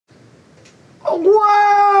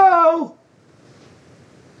Wow!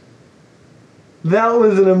 That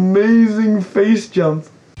was an amazing face jump.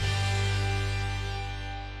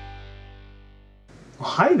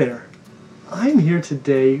 Hi there. I'm here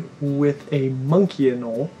today with a monkey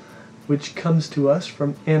anole, which comes to us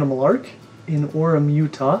from Animal Ark in Orem,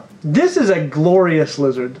 Utah. This is a glorious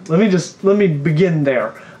lizard. Let me begin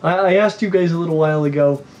there. I asked you guys a little while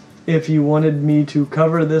ago if you wanted me to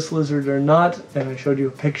cover this lizard or not, and I showed you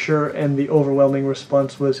a picture, and the overwhelming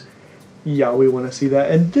response was, yeah, we want to see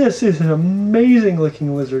that. And this is an amazing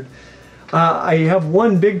looking lizard. I have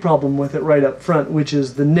one big problem with it right up front, which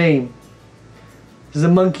is the name. This is a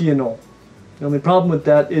monkey anole. The only problem with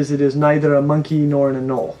that is it is neither a monkey nor an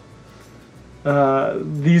anole.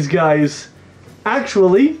 These guys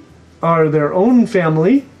actually are their own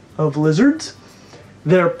family of lizards.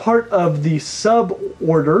 They're part of the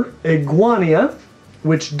suborder Iguania,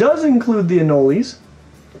 which does include the anoles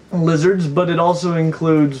lizards, but it also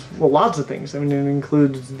includes, well, lots of things. I mean, it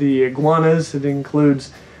includes the iguanas, it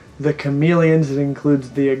includes the chameleons, it includes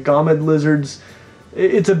the agamid lizards.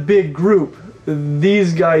 It's a big group.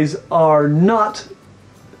 These guys are not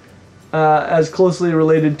as closely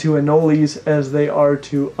related to anoles as they are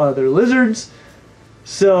to other lizards.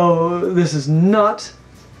 So this is not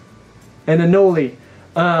an anole.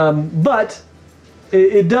 But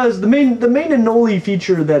it does, the main anole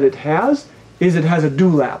feature that it has is it has a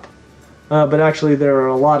dewlap. But actually there are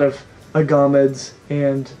a lot of agamids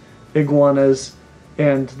and iguanas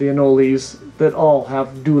and the anoles that all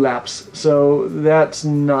have dewlaps. So that's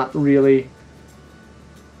not really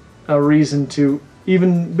a reason to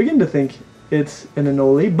even begin to think it's an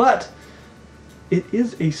anole, but it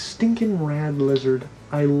is a stinking rad lizard.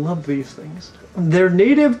 I love these things. They're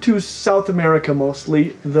native to South America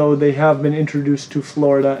mostly, though they have been introduced to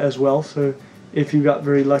Florida as well, so if you got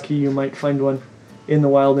very lucky you might find one in the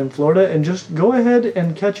wild in Florida, and just go ahead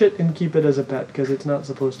and catch it and keep it as a pet, because it's not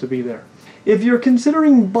supposed to be there. If you're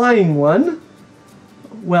considering buying one,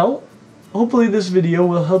 well, hopefully this video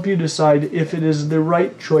will help you decide if it is the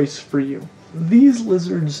right choice for you. These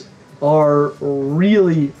lizards are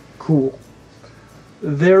really cool.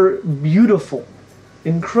 They're beautiful.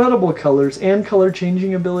 Incredible colors and color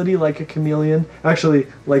changing ability like a chameleon. Actually,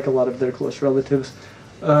 like a lot of their close relatives.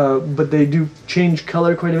 But they do change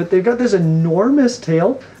color quite a bit. They've got this enormous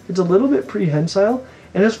tail. It's a little bit prehensile.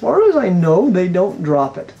 And as far as I know, they don't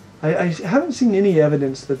drop it. I haven't seen any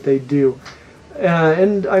evidence that they do.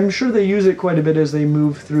 And I'm sure they use it quite a bit as they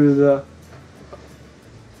move through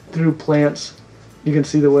plants. You can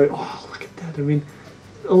see the way, oh, look at that. I mean,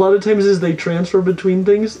 a lot of times as they transfer between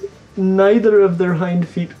things, neither of their hind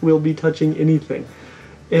feet will be touching anything.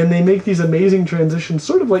 And they make these amazing transitions,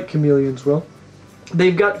 sort of like chameleons will.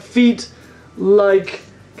 They've got feet like,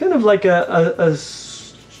 kind of like a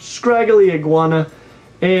scraggly iguana,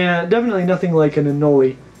 and definitely nothing like an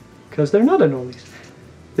anole, because they're not anoles.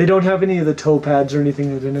 They don't have any of the toe pads or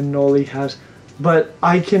anything that an anole has. But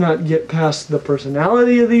I cannot get past the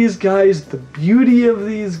personality of these guys, the beauty of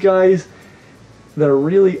these guys. They're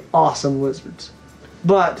really awesome lizards.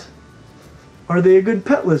 But are they a good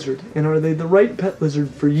pet lizard? And are they the right pet lizard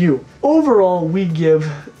for you? Overall, we give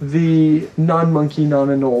the non-monkey,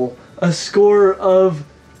 non-anole a score of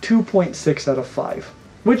 2.6 out of 5,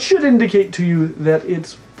 which should indicate to you that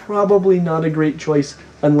it's probably not a great choice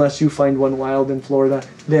unless you find one wild in Florida.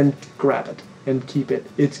 Then grab it and keep it.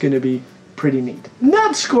 It's going to be pretty neat. And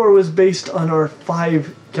that score was based on our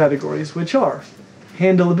 5 categories, which are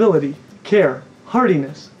handleability, care,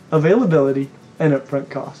 hardiness, availability, and upfront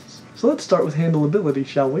costs. So let's start with handleability,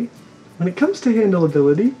 shall we? When it comes to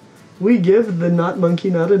handleability, we give the not monkey,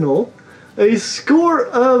 not anole a score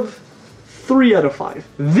of 3 out of 5.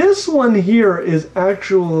 This one here is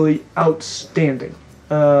actually outstanding.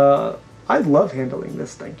 I love handling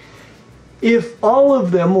this thing. If all of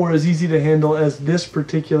them were as easy to handle as this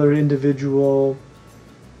particular individual,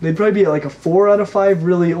 they'd probably be at like a 4 out of 5,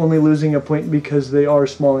 really only losing a point because they are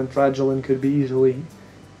small and fragile and could be easily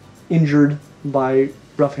injured by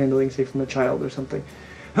rough handling, say from a child or something.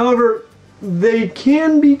 However, they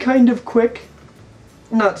can be kind of quick.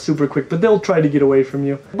 Not super quick, but they'll try to get away from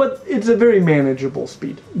you. But it's a very manageable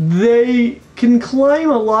speed. They can climb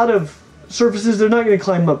a lot of surfaces. They're not going to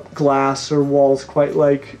climb up glass or walls quite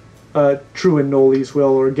like true anoles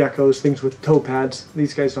will, or geckos, things with toe pads.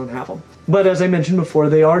 These guys don't have them. But as I mentioned before,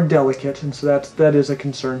 they are delicate, and so that is a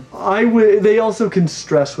concern. They also can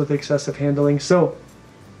stress with excessive handling, so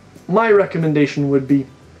my recommendation would be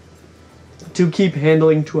to keep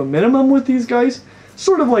handling to a minimum with these guys,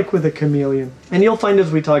 sort of like with a chameleon. And you'll find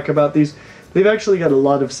as we talk about these, they've actually got a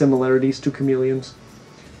lot of similarities to chameleons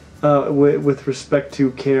with respect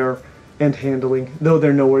to care and handling, though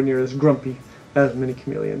they're nowhere near as grumpy as many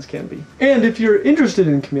chameleons can be. And if you're interested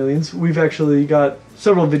in chameleons, we've actually got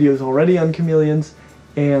several videos already on chameleons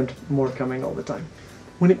and more coming all the time.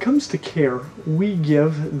 When it comes to care, we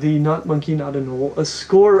give the Not Monkey Not Anole a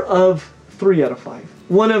score of 3 out of 5.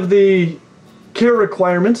 One of the care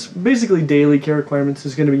requirements, basically daily care requirements,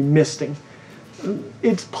 is going to be misting.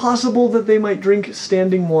 It's possible that they might drink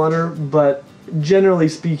standing water, but generally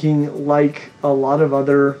speaking, like a lot of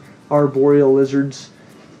other arboreal lizards,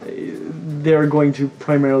 they're going to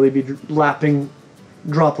primarily be lapping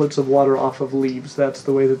droplets of water off of leaves. That's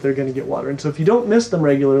the way that they're going to get water. And so if you don't mist them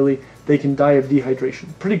regularly, they can die of dehydration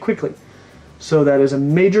pretty quickly. So that is a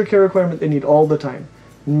major care requirement they need all the time.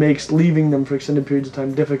 It makes leaving them for extended periods of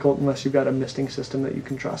time difficult unless you've got a misting system that you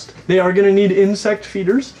can trust. They are going to need insect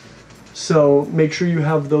feeders, so make sure you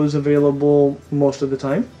have those available most of the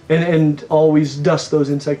time. And always dust those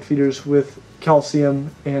insect feeders with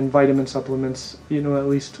calcium and vitamin supplements, you know, at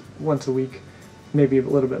least once a week, maybe a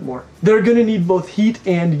little bit more. They're going to need both heat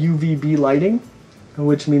and UVB lighting,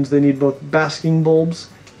 which means they need both basking bulbs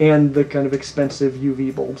and the kind of expensive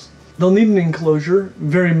UV bulbs. They'll need an enclosure,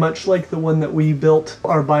 very much like the one that we built,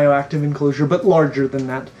 our bioactive enclosure, but larger than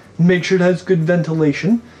that. Make sure it has good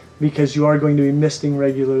ventilation, because you are going to be misting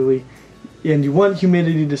regularly, and you want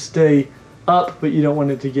humidity to stay up, but you don't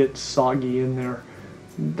want it to get soggy in there.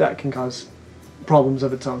 That can cause problems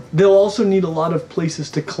of its own. They'll also need a lot of places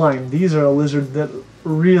to climb. These are a lizard that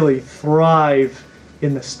really thrive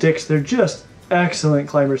in the sticks. They're just excellent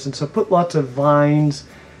climbers, and so put lots of vines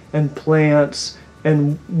and plants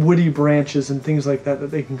and woody branches and things like that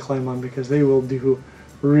that they can climb on, because they will do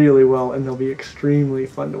really well and they'll be extremely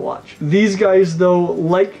fun to watch. These guys, though,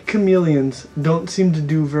 like chameleons, don't seem to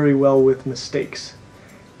do very well with mistakes.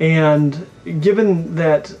 And given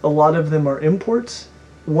that a lot of them are imports,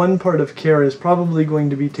 one part of care is probably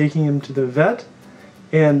going to be taking them to the vet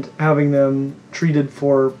and having them treated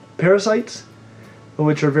for parasites,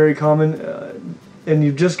 which are very common. And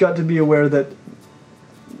you've just got to be aware that,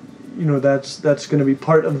 you know, that's going to be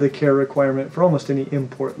part of the care requirement for almost any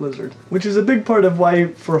import lizard, which is a big part of why,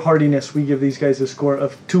 for hardiness, we give these guys a score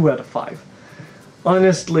of 2 out of 5.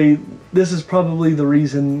 Honestly, this is probably the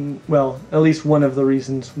reason, well, at least one of the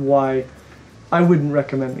reasons why I wouldn't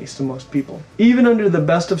recommend these to most people. Even under the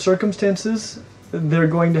best of circumstances, they're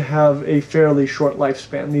going to have a fairly short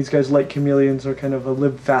lifespan. These guys, like chameleons, are kind of a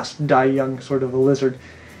live fast, die young sort of a lizard.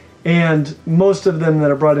 And most of them that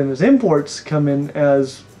are brought in as imports come in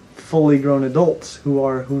as fully grown adults who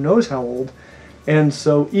are who knows how old. And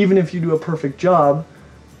so even if you do a perfect job,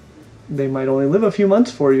 they might only live a few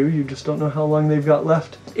months for you. You just don't know how long they've got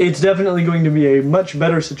left. It's definitely going to be a much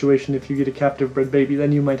better situation if you get a captive bred baby.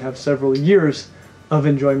 Then you might have several years of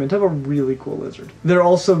enjoyment of a really cool lizard. They're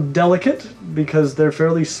also delicate because they're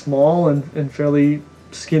fairly small and fairly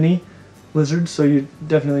skinny lizards, so you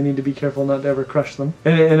definitely need to be careful not to ever crush them.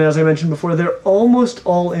 And as I mentioned before, they're almost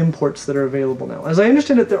all imports that are available now. As I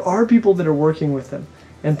understand it, there are people that are working with them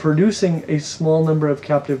and producing a small number of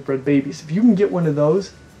captive bred babies. If you can get one of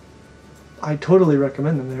those, I totally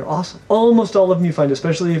recommend them. They're awesome. Almost all of them you find,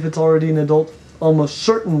 especially if it's already an adult, almost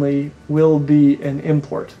certainly will be an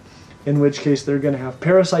import, in which case they're going to have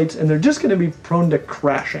parasites and they're just going to be prone to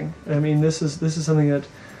crashing. I mean, this is something that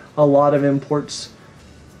a lot of imports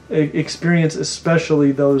experience,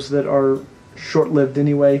 especially those that are short-lived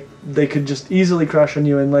anyway. They could just easily crash on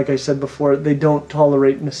you, and like I said before, they don't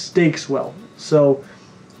tolerate mistakes well. So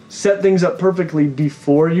set things up perfectly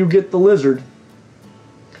before you get the lizard,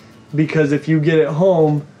 because if you get it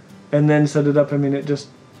home and then set it up, I mean,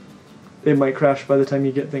 it might crash by the time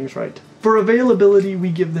you get things right. For availability, we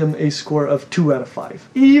give them a score of 2 out of 5.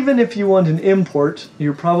 Even if you want an import,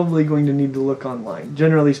 you're probably going to need to look online.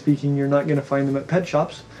 Generally speaking, you're not going to find them at pet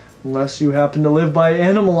shops, unless you happen to live by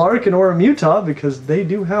Animal Ark in Orem, Utah, because they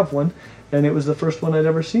do have one, and it was the first one I'd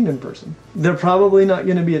ever seen in person. They're probably not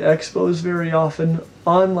going to be at expos very often.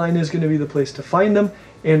 Online is going to be the place to find them,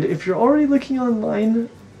 and if you're already looking online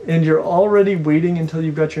and you're already waiting until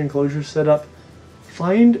you've got your enclosure set up,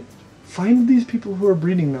 find these people who are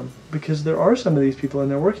breeding them, because there are some of these people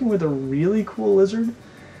and they're working with a really cool lizard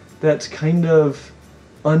that's kind of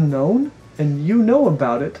unknown and you know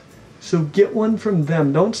about it, so get one from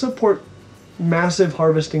them. Don't support massive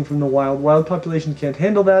harvesting from the wild. Wild population can't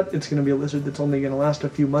handle that. It's going to be a lizard that's only going to last a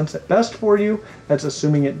few months at best for you. That's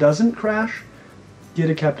assuming it doesn't crash. Get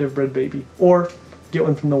a captive bred baby, or get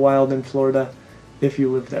one from the wild in Florida if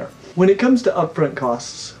you live there. When it comes to upfront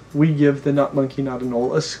costs, we give the Not Monkey Not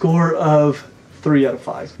Anole a score of 3 out of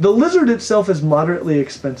 5. The lizard itself is moderately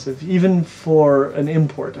expensive, even for an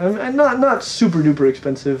import. I mean, not super duper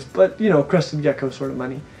expensive, but you know, crested gecko sort of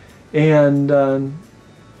money. And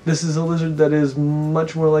this is a lizard that is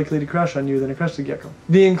much more likely to crash on you than a crested gecko.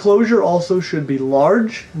 The enclosure also should be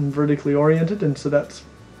large and vertically oriented, and so that's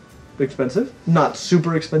expensive. Not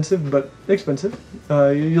super expensive, but expensive.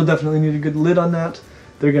 You'll definitely need a good lid on that.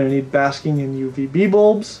 They're going to need basking in UVB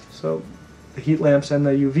bulbs, so the heat lamps and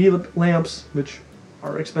the UV lamps, which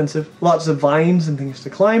are expensive. Lots of vines and things to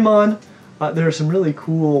climb on. There are some really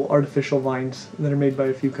cool artificial vines that are made by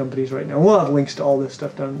a few companies right now. We'll have links to all this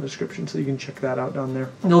stuff down in the description, so you can check that out down there.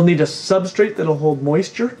 You'll need a substrate that'll hold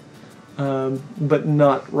moisture, but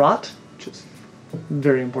not rot, which is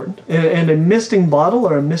very important. And a misting bottle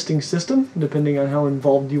or a misting system, depending on how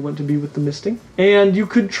involved you want to be with the misting. And you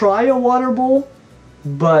could try a water bowl,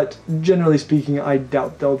 but generally speaking, I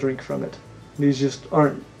doubt they'll drink from it. These just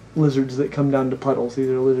aren't lizards that come down to puddles. These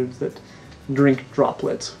are lizards that drink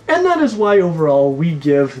droplets. And that is why overall we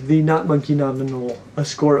give the Not Monkey Not Anole a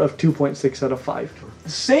score of 2.6 out of 5.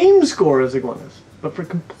 Same score as iguanas, but for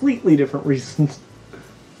completely different reasons.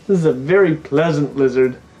 This is a very pleasant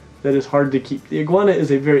lizard that is hard to keep. The iguana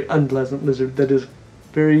is a very unpleasant lizard that is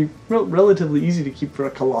very relatively easy to keep for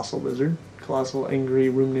a colossal lizard. Colossal angry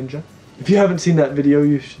room ninja. If you haven't seen that video,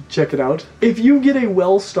 you should check it out. If you get a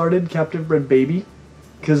well-started captive bred baby,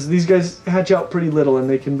 because these guys hatch out pretty little and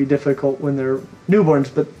they can be difficult when they're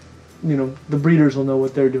newborns, but you know, the breeders will know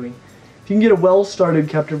what they're doing. If you can get a well-started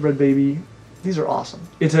captive bred baby, these are awesome.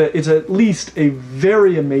 It's at least a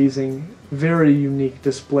very amazing, very unique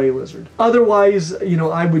display lizard. Otherwise, you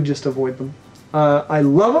know, I would just avoid them. I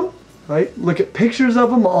love them, right? Look at pictures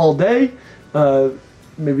of them all day.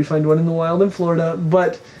 Maybe find one in the wild in Florida,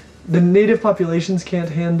 but the native populations can't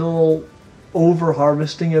handle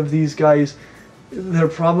over-harvesting of these guys. They're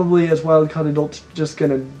probably, as wild-caught adults, just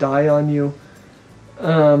going to die on you.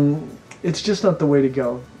 It's just not the way to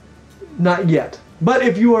go. Not yet. But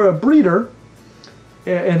if you are a breeder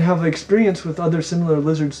and have experience with other similar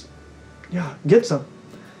lizards, yeah, get some.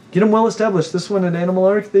 Get them well established. This one at Animal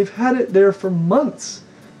Arc, they've had it there for months,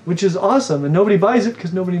 which is awesome. And nobody buys it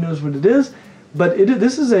because nobody knows what it is. But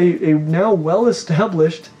this is a now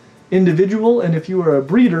well-established individual, and if you are a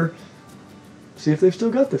breeder, see if they've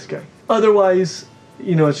still got this guy. Otherwise,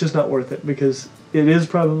 you know, it's just not worth it, because it is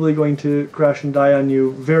probably going to crash and die on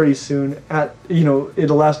you very soon. You know,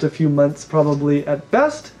 it'll last a few months probably at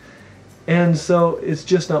best, and so it's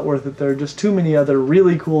just not worth it. There are just too many other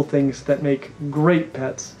really cool things that make great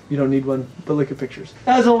pets. You don't need one, but look at pictures.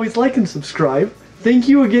 As always, like and subscribe. Thank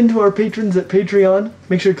you again to our patrons at Patreon.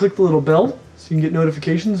 Make sure to click the little bell so you can get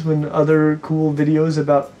notifications when other cool videos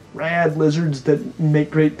about rad lizards that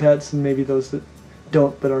make great pets, and maybe those that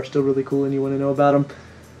don't but are still really cool and you want to know about them,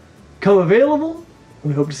 come available.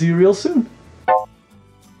 We hope to see you real soon.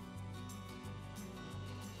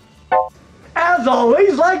 As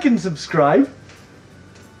always, like and subscribe.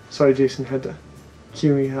 Sorry, Jason had to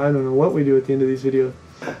cue me. I don't know what we do at the end of these videos.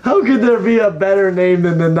 How could there be a better name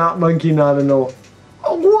than the Not Monkey Not Anole?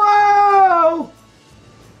 Oh, wow!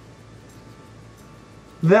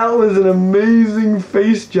 That was an amazing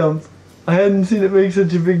face jump. I hadn't seen it make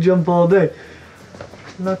such a big jump all day.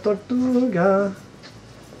 La tortuga.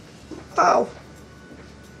 Ow!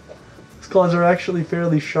 These claws are actually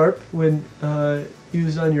fairly sharp when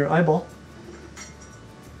used on your eyeball,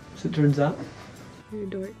 as it turns out. You're a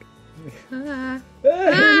dork.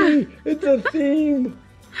 Hey! It's a theme!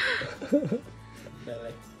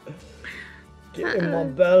 Get in my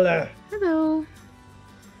belly. Hello.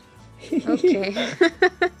 Okay.